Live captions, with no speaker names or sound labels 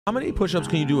How many push-ups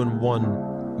can you do in one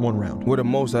round? Well, the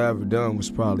most I ever done was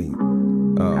probably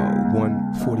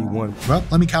 141. Well,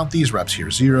 let me count these reps here.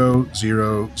 0,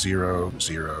 0, 0,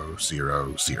 0,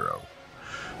 0, 0.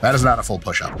 That is not a full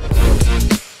push-up.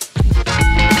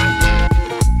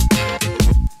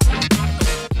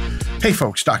 Hey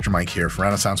folks, Dr. Mike here for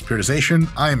Renaissance Periodization.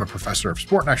 I am a professor of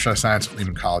sport and exercise science at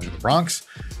Lehman College in the Bronx,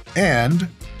 and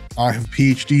I have a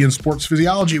PhD in sports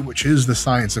physiology, which is the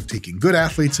science of taking good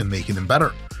athletes and making them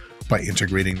better by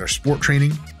integrating their sport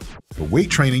training, their weight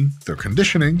training, their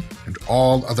conditioning, and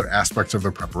all other aspects of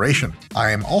their preparation.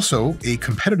 I am also a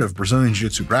competitive Brazilian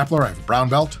Jiu-Jitsu grappler. I have a brown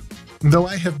belt, though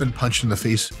I have been punched in the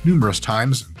face numerous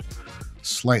times in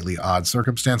slightly odd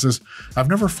circumstances. I've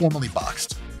never formally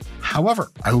boxed. However,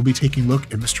 I will be taking a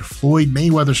look at Mr. Floyd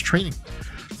Mayweather's training.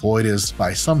 Floyd is,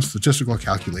 by some statistical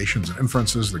calculations and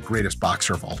inferences, the greatest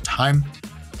boxer of all time.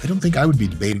 I don't think I would be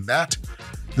debating that.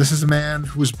 This is a man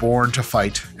who was born to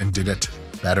fight and did it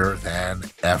better than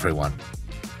everyone.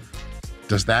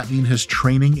 Does that mean his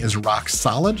training is rock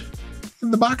solid?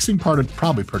 In the boxing part, it's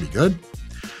probably pretty good.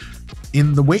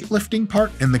 In the weightlifting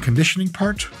part and the conditioning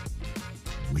part,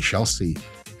 we shall see.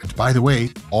 And by the way,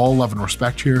 all love and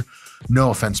respect here. No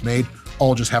offense made,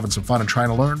 all just having some fun and trying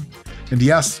to learn. And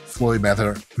yes, Floyd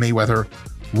Mayweather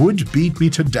would beat me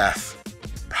to death,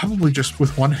 probably just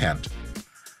with one hand.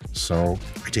 So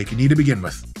I take a knee to begin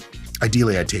with.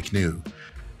 Ideally, I'd take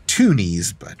two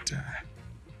knees, but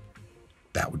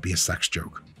that would be a sex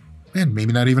joke. And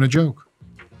maybe not even a joke.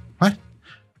 What?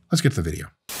 Let's get to the video.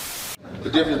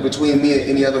 The difference between me and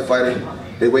any other fighter,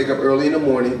 they wake up early in the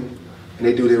morning and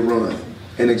they do their run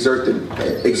and exert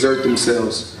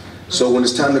themselves. So when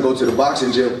it's time to go to the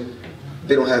boxing gym,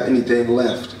 they don't have anything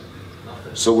left.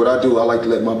 So what I do, I like to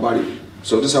let my body,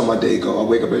 so this is how my day go. I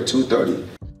wake up at 2:30.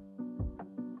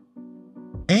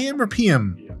 AM or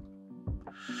PM?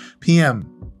 PM.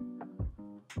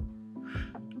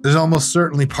 There's almost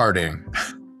certainly partying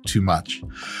too much.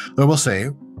 I will say,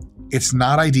 it's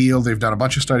not ideal. They've done a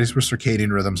bunch of studies with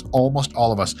circadian rhythms. Almost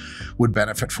all of us would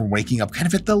benefit from waking up kind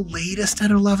of at the latest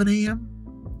at 11 a.m.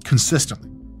 consistently.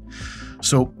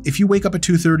 So if you wake up at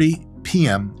 2:30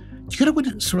 p.m., you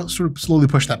gotta sort of slowly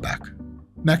push that back.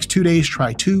 Next 2 days,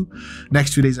 try 2.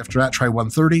 Next 2 days after that, try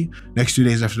 1:30. Next 2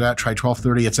 days after that, try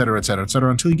 12:30, et cetera, et cetera, et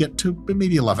cetera, until you get to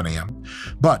maybe 11 a.m.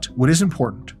 But what is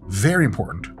important, very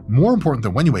important, more important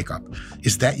than when you wake up,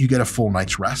 is that you get a full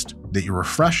night's rest, that you're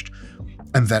refreshed,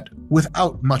 and that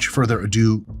without much further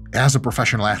ado, as a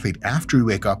professional athlete, after you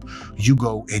wake up, you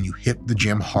go and you hit the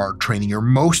gym hard, training your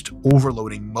most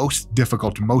overloading, most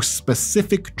difficult, most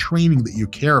specific training that you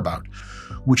care about,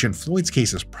 which in Floyd's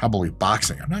case is probably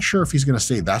boxing. I'm not sure if he's going to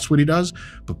say that's what he does,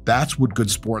 but that's what good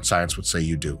sports science would say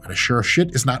you do. And a sure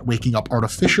shit is not waking up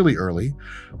artificially early,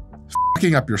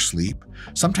 fucking up your sleep.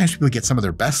 Sometimes people get some of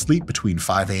their best sleep between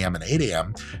 5 a.m. and 8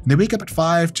 a.m., and they wake up at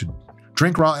 5 to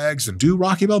drink raw eggs and do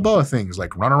Rocky Balboa things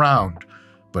like run around.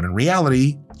 But in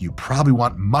reality, you probably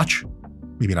want much,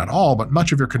 maybe not all, but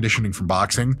much of your conditioning from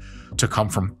boxing to come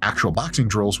from actual boxing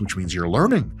drills, which means you're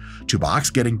learning to box,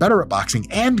 getting better at boxing,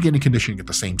 and getting conditioning at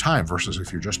the same time, versus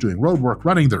if you're just doing road work,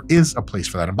 running, there is a place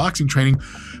for that in boxing training,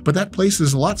 but that place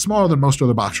is a lot smaller than most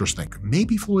other boxers think.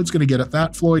 Maybe Floyd's gonna get at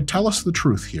that. Floyd, tell us the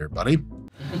truth here, buddy.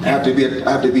 I have to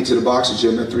be to the boxing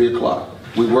gym at 3 o'clock.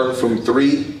 We work from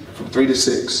 3 to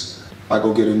 6. I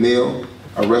go get a meal,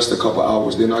 I rest a couple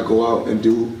hours, then I go out and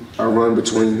I run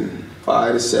between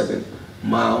 5 to 7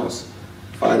 miles,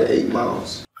 5 to 8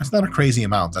 miles. That's not a crazy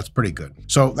amount. That's pretty good.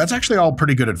 So that's actually all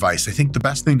pretty good advice. I think the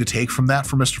best thing to take from that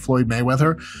for Mr. Floyd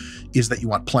Mayweather is that you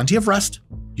want plenty of rest.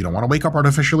 You don't want to wake up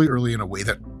artificially early in a way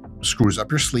that screws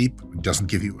up your sleep, doesn't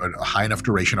give you a high enough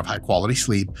duration of high quality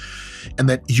sleep, and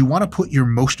that you want to put your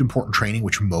most important training,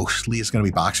 which mostly is going to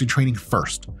be boxing training,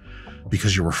 first,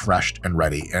 because you're refreshed and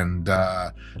ready. And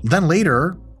then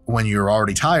later, when you're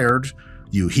already tired,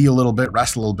 you heal a little bit,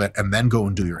 rest a little bit, and then go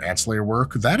and do your ancillary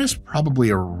work. That is probably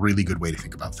a really good way to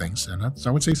think about things. And that's, I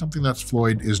would say, something that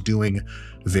Floyd is doing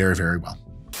very, very well.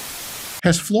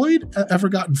 Has Floyd ever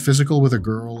gotten physical with a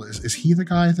girl? Is he the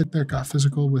guy that got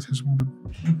physical with his woman?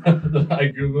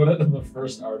 I Googled it, and the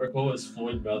first article is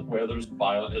Floyd Mayweather's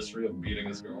violent history of beating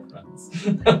his girlfriends.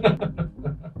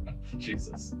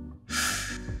 Jesus.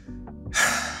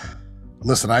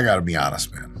 Listen, I gotta be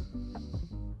honest, man.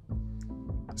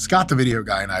 Scott, the video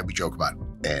guy, and I, we joke about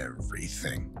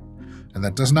everything. And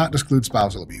that does not exclude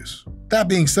spousal abuse. That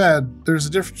being said, there's a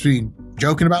difference between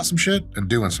joking about some shit and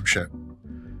doing some shit.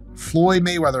 Floyd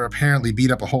Mayweather apparently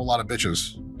beat up a whole lot of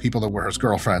bitches, people that were his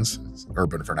girlfriends,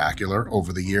 urban vernacular,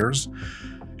 over the years.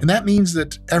 And that means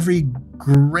that every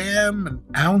gram and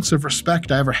ounce of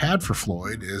respect I ever had for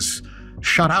Floyd is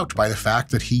shut out by the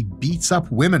fact that he beats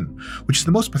up women, which is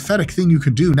the most pathetic thing you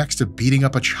can do next to beating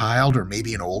up a child or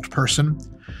maybe an old person.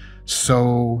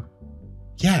 So,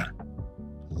 yeah,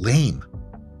 lame.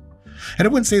 And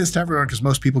I wouldn't say this to everyone because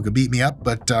most people could beat me up,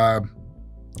 but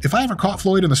if I ever caught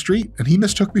Floyd in the street and he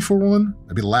mistook me for a woman,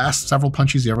 that'd be the last several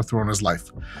punches he ever threw in his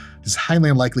life. It's highly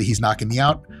unlikely he's knocking me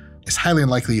out. It's highly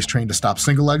unlikely he's trained to stop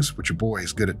single legs, which your boy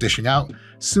is good at dishing out.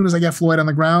 As soon as I get Floyd on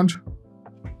the ground,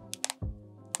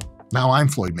 now I'm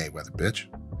Floyd Mayweather, bitch.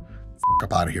 F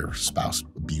up out of here, spouse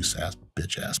abuse ass,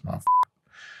 bitch ass motherfucker.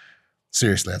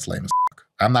 Seriously, that's lame as fuck.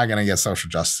 I'm not gonna get social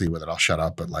justice with it. I'll shut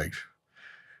up, but like,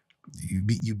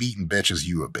 you beating bitches,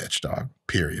 you a bitch, dog.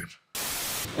 Period.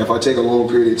 If I take a long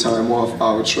period of time off,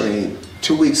 I'll train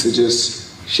 2 weeks of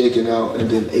just shaking out and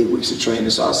then 8 weeks of training.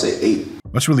 So I'll say 8.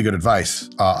 That's really good advice.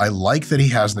 I like that he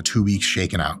has the 2 weeks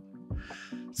shaken out.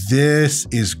 This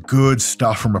is good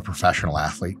stuff from a professional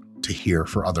athlete to hear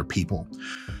for other people.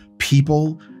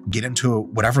 People get into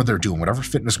whatever they're doing, whatever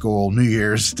fitness goal, New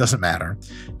Year's, doesn't matter,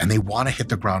 and they want to hit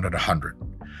the ground at 100.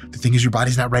 The thing is, your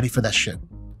body's not ready for that shit.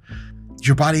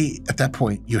 Your body, at that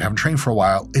point, you haven't trained for a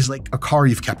while, is like a car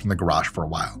you've kept in the garage for a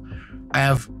while. I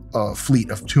have a fleet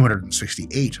of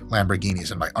 268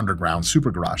 Lamborghinis in my underground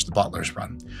super garage the butlers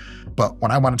run. But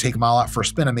when I want to take them all out for a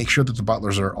spin, I make sure that the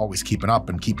butlers are always keeping up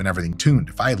and keeping everything tuned.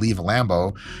 If I leave a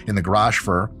Lambo in the garage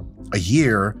for a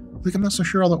year, like I'm not so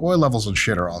sure all the oil levels and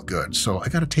shit are all good. So I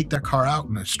got to take that car out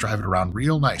and just drive it around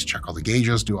real nice, check all the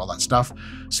gauges, do all that stuff.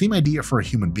 Same idea for a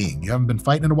human being. You haven't been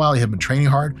fighting in a while, you haven't been training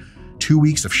hard. 2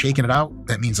 weeks of shaking it out,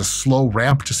 that means a slow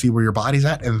ramp to see where your body's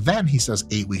at. And then he says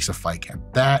 8 weeks of fight camp.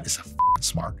 That is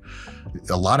smart.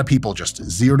 A lot of people just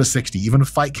 0 to 60, even with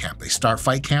fight camp. They start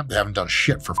fight camp, they haven't done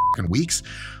shit for weeks.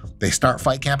 They start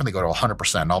fight camp and they go to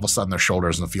 100%. And all of a sudden their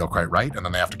shoulders don't feel quite right. And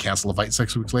then they have to cancel the fight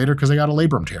 6 weeks later because they got a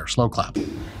labrum tear, slow clap.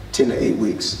 10 to 8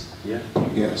 weeks. Yeah.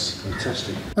 Yes.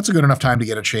 Fantastic. That's a good enough time to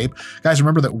get in shape. Guys,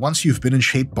 remember that once you've been in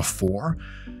shape before,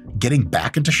 getting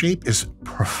back into shape is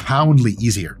profoundly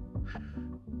easier.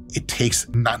 It takes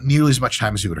not nearly as much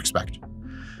time as you would expect.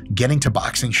 Getting to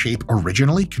boxing shape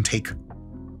originally can take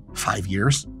 5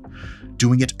 years.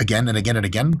 Doing it again and again and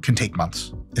again can take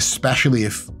months, especially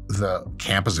if the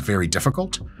camp is very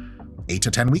difficult. 8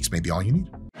 to 10 weeks may be all you need.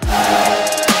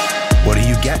 What do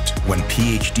you get when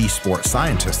PhD sports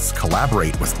scientists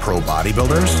collaborate with pro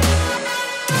bodybuilders?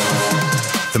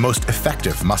 The most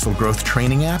effective muscle growth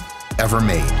training app ever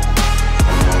made.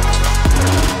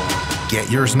 Get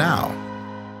yours now.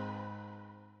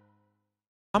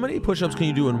 How many push-ups can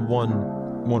you do in one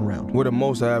round? Well, the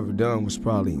most I ever done was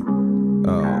probably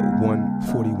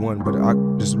 141, but I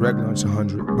just regular it's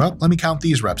 100. Well, let me count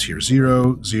these reps here.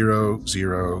 0, 0,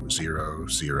 0, 0,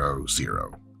 0,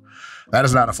 0. That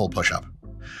is not a full push-up.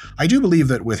 I do believe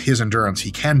that with his endurance,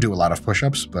 he can do a lot of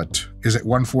push-ups, but is it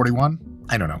 141?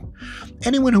 I don't know.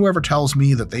 Anyone who ever tells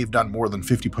me that they've done more than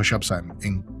 50 push-ups, I'm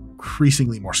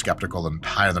increasingly more skeptical and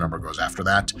higher the number goes after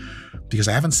that, because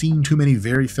I haven't seen too many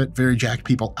very fit, very jacked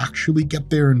people actually get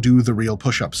there and do the real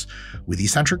push-ups with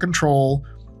eccentric control,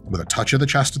 with a touch of the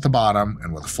chest at the bottom,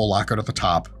 and with a full lockout at the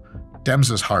top. Dems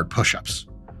is hard push-ups.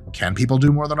 Can people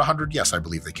do more than 100? Yes, I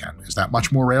believe they can. Is that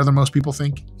much more rare than most people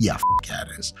think? Yeah, yeah,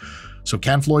 it is. So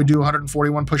can Floyd do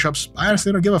 141 push-ups? I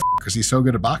honestly don't give a because he's so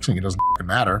good at boxing, it doesn't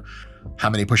matter. How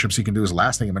many push-ups he can do is the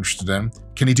last thing I'm interested in.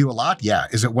 Can he do a lot? Yeah.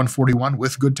 Is it 141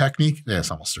 with good technique? Yeah,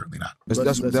 it's almost certainly not.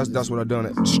 That's what I've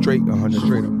done. Straight 100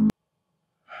 straight.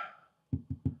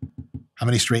 How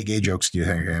many straight gay jokes do you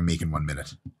think I can make in 1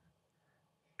 minute?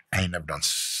 I ain't never done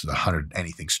 100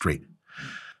 anything straight.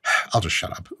 I'll just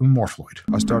shut up. More Floyd.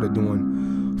 I started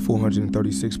doing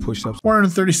 436 push-ups.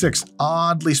 436,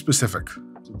 oddly specific.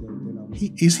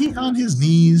 Is he on his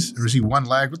knees or is he one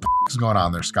leg? What the f is going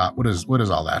on there, Scott? What is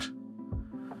all that?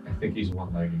 I think he's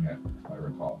one-legging it, if I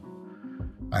recall.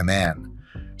 My man.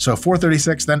 So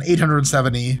 436, then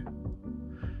 870,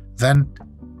 then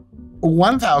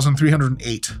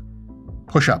 1,308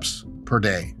 push-ups per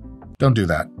day. Don't do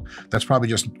that. That's probably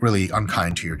just really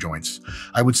unkind to your joints.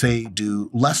 I would say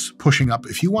do less pushing up.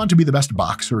 If you want to be the best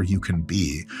boxer you can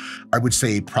be, I would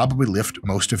say probably lift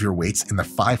most of your weights in the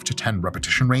 5 to 10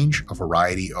 repetition range, a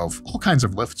variety of all kinds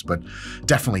of lifts, but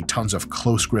definitely tons of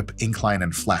close grip, incline,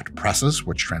 and flat presses,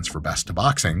 which transfer best to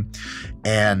boxing,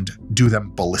 and do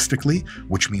them ballistically,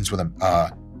 which means with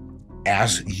a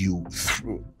as you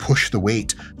push the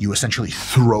weight, you essentially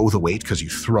throw the weight because you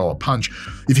throw a punch.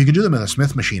 If you can do them in a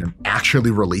Smith machine and actually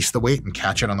release the weight and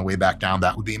catch it on the way back down,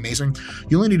 that would be amazing.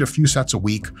 You only need a few sets a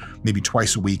week, maybe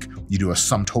twice a week. You do a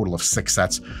sum total of 6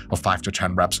 sets of 5 to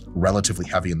 10 reps, relatively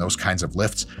heavy in those kinds of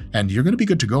lifts, and you're going to be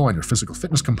good to go on your physical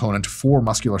fitness component for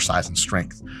muscular size and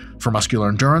strength. For muscular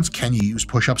endurance, can you use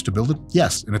push-ups to build it?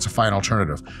 Yes, and it's a fine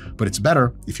alternative, but it's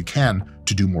better, if you can,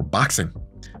 to do more boxing.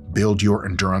 Build your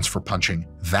endurance for punching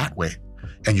that way,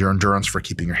 and your endurance for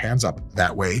keeping your hands up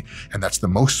that way. And that's the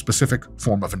most specific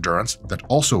form of endurance that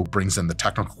also brings in the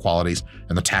technical qualities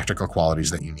and the tactical qualities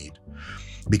that you need.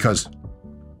 Because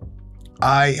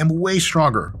I am way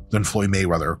stronger than Floyd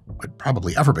Mayweather would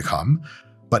probably ever become,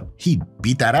 but he'd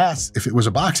beat that ass if it was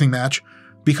a boxing match,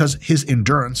 because his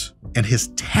endurance and his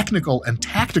technical and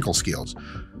tactical skills.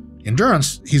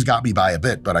 Endurance, he's got me by a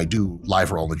bit, but I do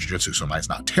live roll in jiu-jitsu, so mine's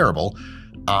not terrible.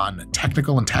 On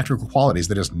technical and tactical qualities,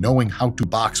 that is knowing how to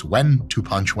box, when to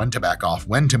punch, when to back off,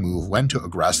 when to move, when to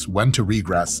aggress, when to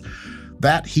regress,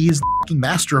 that he is the fucking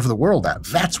master of the world at.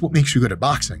 That's what makes you good at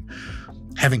boxing.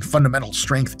 Having fundamental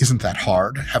strength isn't that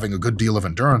hard. Having a good deal of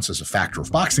endurance is a factor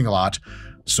of boxing a lot.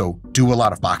 So do a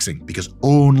lot of boxing, because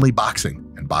only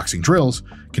boxing and boxing drills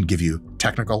can give you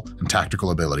technical and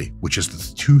tactical ability, which is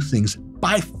the 2 things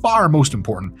by far most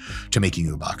important to making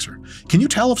you a boxer. Can you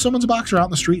tell if someone's a boxer out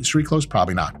in the street clothes?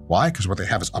 Probably not. Why? Because what they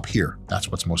have is up here. That's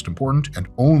what's most important, and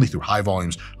only through high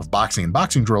volumes of boxing and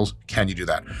boxing drills can you do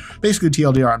that. Basically,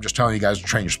 TLDR, I'm just telling you guys to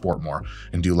train your sport more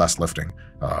and do less lifting.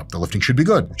 The lifting should be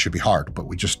good. It should be hard, but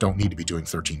we just don't need to be doing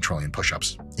 13 trillion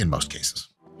push-ups in most cases.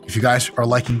 If you guys are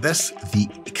liking this, the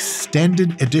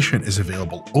extended edition is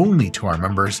available only to our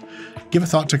members. Give a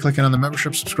thought to clicking on the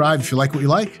membership, subscribe if you like what you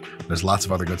like. There's lots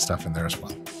of other good stuff in there as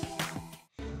well.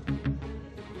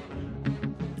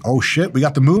 Oh shit, we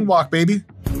got the moonwalk, baby.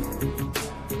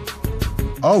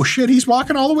 Oh shit, he's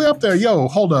walking all the way up there. Yo,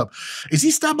 hold up. Is he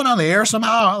stepping on the air somehow?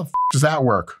 How the f does that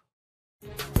work?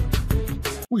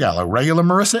 We got a regular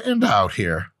Marissa Inda out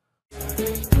here.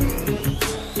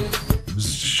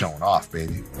 Showing off,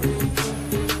 baby.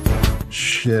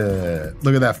 Shit.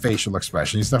 Look at that facial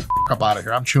expression. He's the f up out of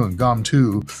here. I'm chewing gum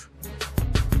too.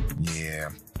 Yeah.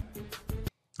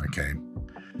 Okay.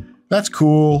 That's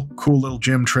cool. Cool little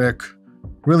gym trick.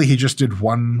 Really, he just did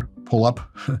 1 pull-up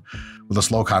with a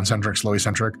slow concentric, slow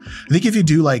eccentric. I think if you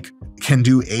do can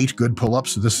do 8 good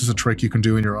pull-ups, this is a trick you can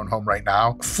do in your own home right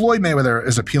now. Floyd Mayweather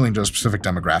is appealing to a specific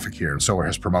demographic here, and so are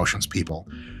his promotions people.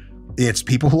 It's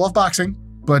people who love boxing,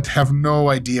 but have no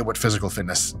idea what physical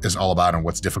fitness is all about and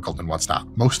what's difficult and what's not.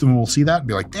 Most of them will see that and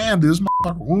be like, damn, dude, this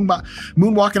motherfucker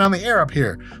moonwalking on the air up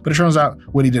here. But it turns out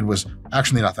what he did was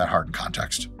actually not that hard in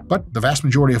context. But the vast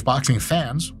majority of boxing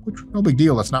fans, which no big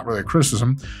deal, that's not really a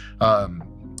criticism,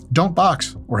 don't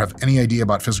box or have any idea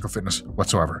about physical fitness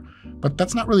whatsoever. But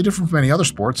that's not really different from any other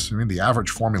sports. I mean, the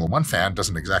average Formula 1 fan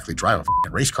doesn't exactly drive a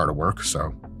f***ing race car to work,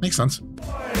 so makes sense.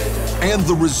 And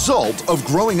the result of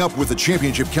growing up with a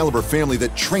championship caliber family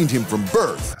that trained him from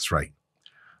birth. That's right.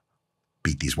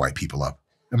 Beat these white people up.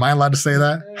 Am I allowed to say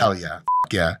that? Hell yeah.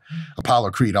 F yeah.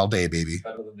 Apollo Creed all day, baby.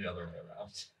 Better than the other way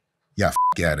around. Yeah, f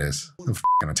yeah, it is. The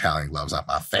f***ing Italian gloves on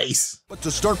my face. But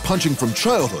to start punching from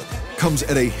childhood comes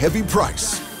at a heavy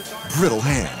price. Brittle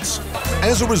hands.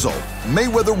 As a result,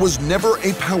 Mayweather was never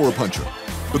a power puncher.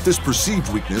 But this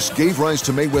perceived weakness gave rise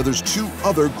to Mayweather's 2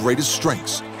 other greatest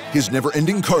strengths: his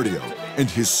never-ending cardio and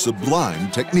his sublime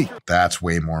technique. That's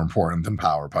way more important than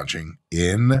power punching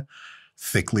in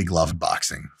thickly gloved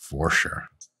boxing, for sure.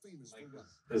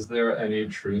 Is there any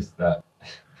truth that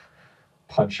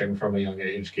punching from a young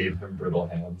age gave him brittle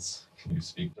hands? Can you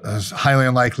speak to that? That's highly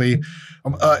unlikely.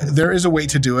 There is a way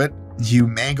to do it. You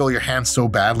mangle your hands so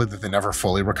badly that they never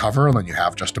fully recover, and then you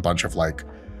have just a bunch of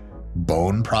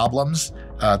bone problems.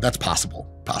 That's possible.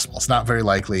 It's not very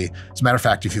likely. As a matter of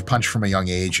fact, if you punch from a young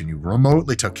age and you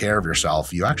remotely took care of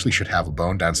yourself, you actually should have a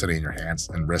bone density in your hands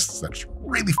and wrists that's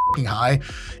really f***ing high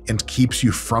and keeps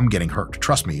you from getting hurt.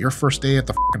 Trust me, your first day at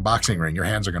the f***ing boxing ring, your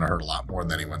hands are going to hurt a lot more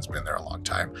than anyone's been there a long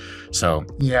time. So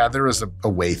yeah, there is a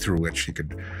way through which you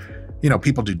could,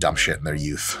 people do dumb shit in their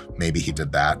youth. Maybe he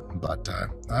did that, but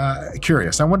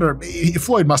curious. I wonder if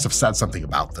Floyd must have said something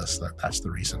about this. That's the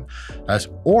reason.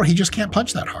 Or he just can't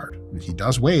punch that hard. He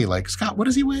does weigh, Scott, what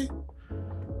does he weigh?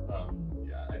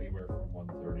 Yeah, anywhere from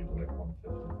 130 to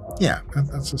 155. Yeah,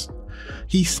 that's just,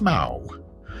 he's small.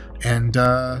 And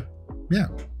yeah,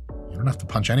 you don't have to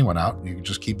punch anyone out. You can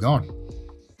just keep going.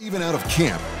 Even out of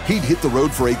camp, he'd hit the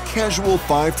road for a casual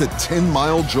 5 to 10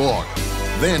 mile jog.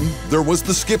 Then there was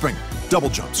the skipping. double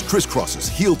jumps, crisscrosses,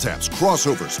 heel taps,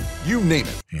 crossovers, you name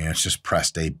it. Yeah, it's just press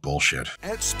day bullshit.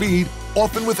 At speed,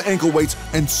 often with ankle weights,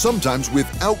 and sometimes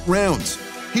without rounds.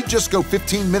 He'd just go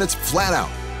 15 minutes flat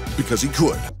out because he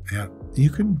could. Yeah, you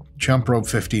can jump rope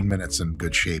 15 minutes in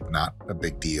good shape, not a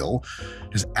big deal.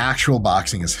 His actual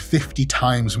boxing is 50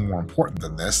 times more important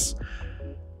than this.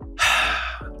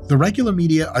 The regular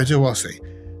media, I will say,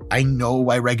 I know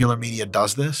why regular media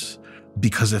does this,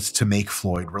 because it's to make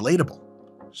Floyd relatable.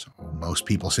 So most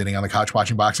people sitting on the couch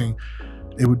watching boxing,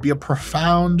 it would be a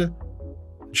profound,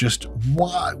 just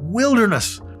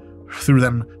wilderness through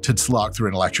them to slog through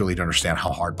intellectually to understand how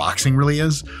hard boxing really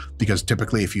is. Because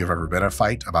typically, if you've ever been in a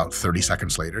fight, about 30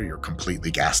 seconds later, you're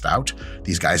completely gassed out.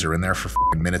 These guys are in there for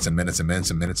minutes and minutes and minutes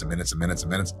and minutes and minutes and minutes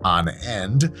and minutes on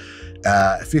end.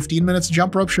 15 minutes of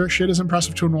jump rope shit is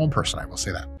impressive to a normal person, I will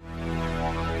say that.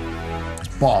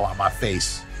 It's ball on my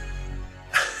face.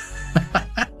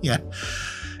 Yeah.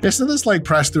 Isn't this like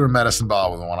press through a medicine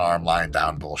ball with one arm lying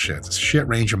down bullshit? It's shit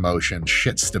range of motion,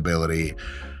 shit stability.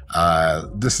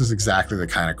 This is exactly the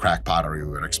kind of crackpottery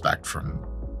we would expect from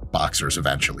boxers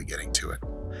eventually getting to it.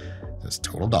 This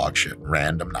total dog shit,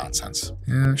 random nonsense.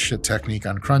 Yeah, shit technique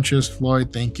on crunches.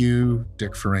 Floyd, thank you.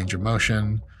 Dick for range of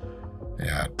motion.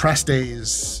 Yeah, press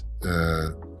days,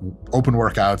 open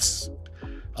workouts,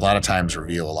 a lot of times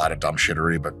reveal a lot of dumb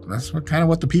shittery, but that's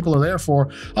what the people are there for.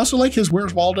 Also like his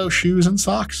Where's Waldo shoes and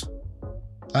socks.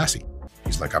 Classy.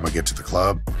 He's like, I'm gonna get to the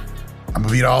club. I'm gonna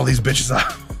beat all these bitches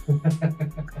up.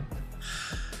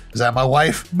 Is that my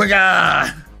wife?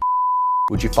 Bagah!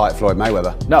 Would you fight Floyd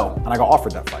Mayweather? No, and I got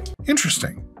offered that fight.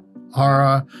 Interesting.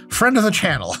 Our friend of the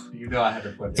channel. You know I had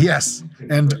to put it. Yes,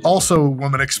 and also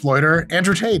woman exploiter,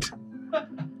 Andrew Tate.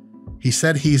 He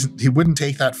said he wouldn't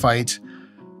take that fight.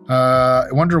 I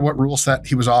wonder what rule set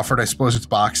he was offered. I suppose it's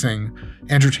boxing.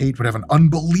 Andrew Tate would have an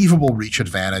unbelievable reach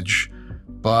advantage,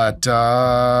 but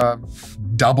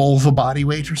double the body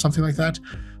weight or something like that.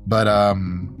 But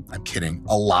I'm kidding.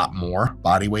 A lot more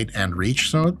body weight and reach.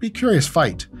 So it'd be a curious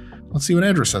fight. Let's see what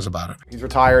Andrew says about it. He's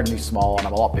retired and he's small and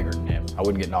I'm a lot bigger than him. I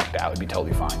wouldn't get knocked out. It'd be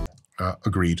totally fine.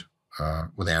 Agreed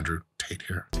with Andrew Tate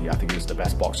here. Yeah, I think he's the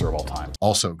best boxer of all time.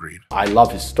 Also agreed. I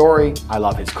love his story. I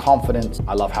love his confidence.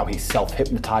 I love how he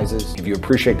self-hypnotizes. If you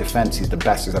appreciate defense, he's the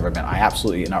best there's ever been. I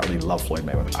absolutely and utterly love Floyd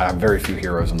Mayweather. I have very few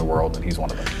heroes in the world and he's one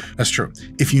of them. That's true.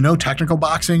 If you know technical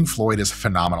boxing, Floyd is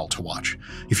phenomenal to watch.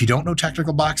 If you don't know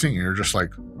technical boxing and you're just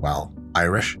like, well,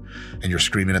 Irish, and you're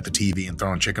screaming at the TV and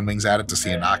throwing chicken wings at it to see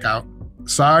a knockout,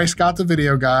 sorry, Scott the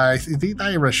video guy. The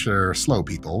Irish are slow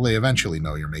people. They eventually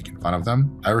know you're making fun of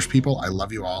them. Irish people, I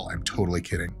love you all. I'm totally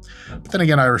kidding. But then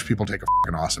again, Irish people take a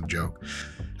fucking awesome joke.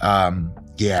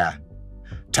 Yeah.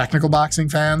 Technical boxing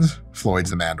fans,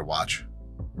 Floyd's the man to watch.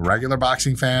 Regular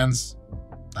boxing fans,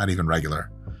 not even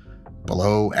regular.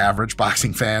 Below average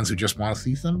boxing fans who just want to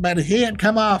see somebody's head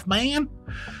come off, man.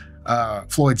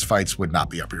 Floyd's fights would not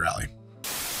be up your alley.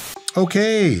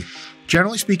 Okay.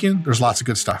 Generally speaking, there's lots of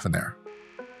good stuff in there.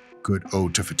 Good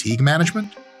ode to fatigue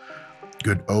management.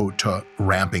 Good ode to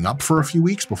ramping up for a few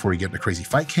weeks before you get into crazy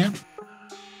fight camp.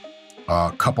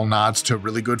 A couple nods to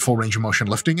really good full range of motion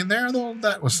lifting in there, though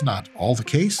that was not all the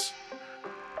case.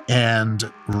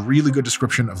 And really good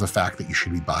description of the fact that you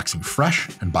should be boxing fresh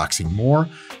and boxing more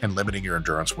and limiting your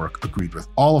endurance work. Agreed with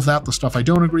all of that. The stuff I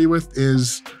don't agree with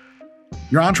is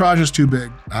your entourage is too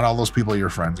big. Not all those people are your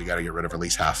friends. You got to get rid of at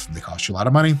least half. They cost you a lot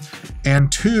of money.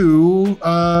 And two,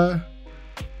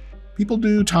 people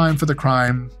do time for the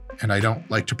crime. And I don't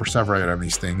like to perseverate on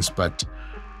these things, but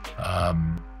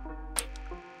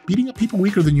beating up people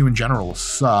weaker than you in general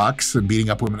sucks. And beating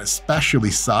up women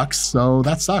especially sucks. So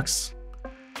that sucks.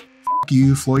 F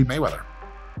you, Floyd Mayweather.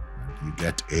 You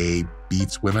get a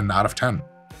beats women out of 10.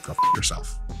 Go f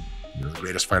yourself. You're the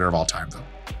greatest fighter of all time, though.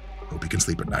 Hope you can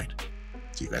sleep at night.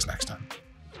 See you guys next time.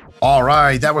 All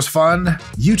right, that was fun.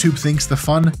 YouTube thinks the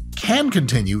fun can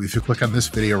continue if you click on this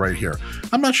video right here.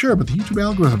 I'm not sure, but the YouTube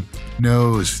algorithm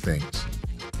knows things.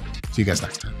 See you guys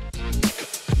next time.